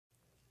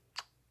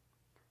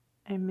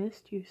I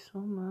missed you so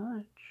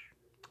much.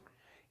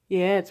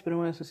 Yeah, it's been a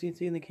while since you've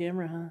seen the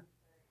camera, huh?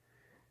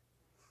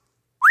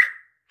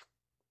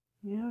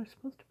 Yeah, we're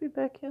supposed to be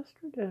back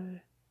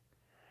yesterday.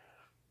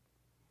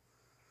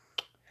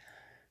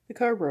 The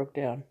car broke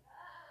down.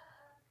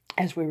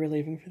 As we were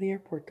leaving for the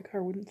airport, the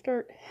car wouldn't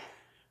start.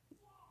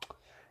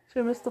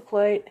 So I missed the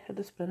flight, had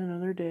to spend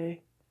another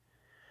day.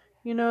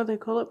 You know, they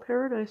call it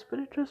paradise, but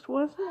it just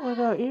wasn't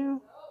without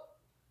you.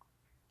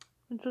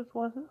 It just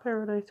wasn't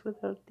paradise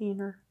without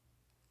Diener.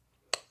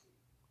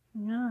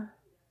 Yeah.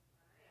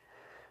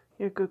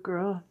 You're a good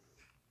girl.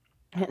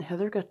 Aunt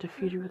Heather got to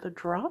feed you with a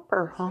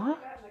dropper, huh?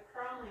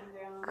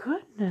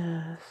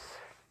 Goodness.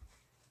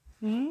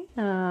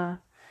 Yeah.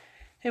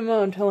 Hey,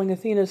 Mo, I'm telling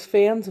Athena's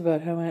fans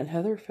about how Aunt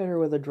Heather fed her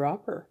with a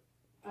dropper.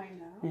 I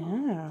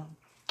know. Yeah.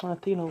 Well,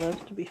 Athena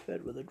loves to be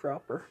fed with a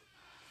dropper.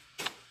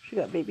 She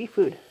got baby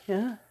food.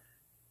 Yeah.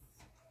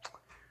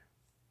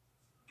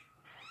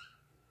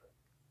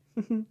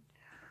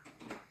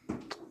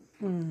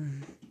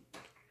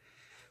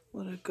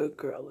 What a good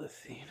girl,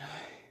 Athena.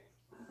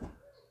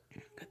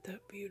 Look at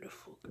that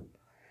beautiful.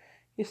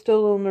 You're still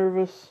a little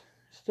nervous.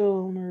 Still a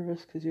little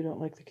nervous because you don't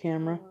like the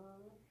camera.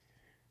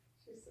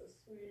 She's so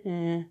sweet.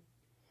 Yeah.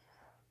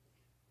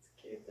 It's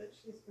cute that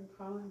she's been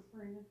calling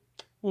for you.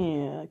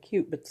 Yeah,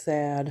 cute but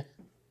sad.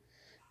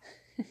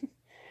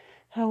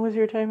 How was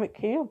your time at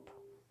camp?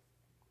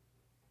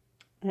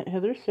 Aunt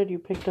Heather said you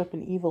picked up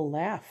an evil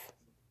laugh.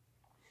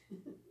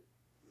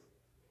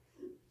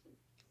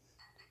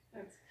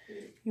 That's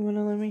cute. You want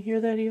to let me hear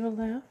that evil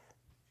laugh?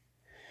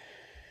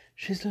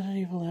 She's done an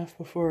evil laugh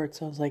before. It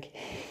sounds like...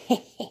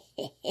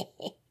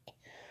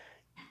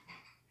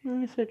 Let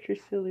me set your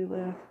silly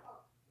laugh.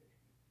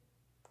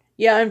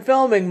 Yeah, I'm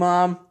filming,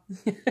 Mom.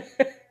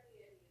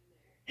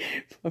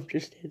 Mom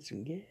just had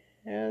some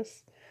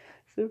gas.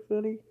 So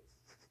funny.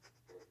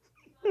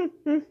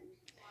 I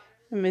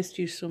missed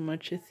you so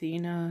much,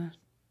 Athena.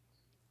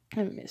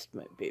 I missed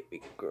my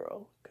baby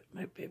girl. Look at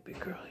my baby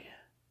girl,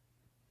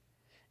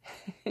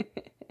 yeah.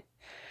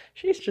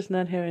 She's just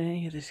not having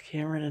any of this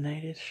camera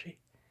tonight, is she?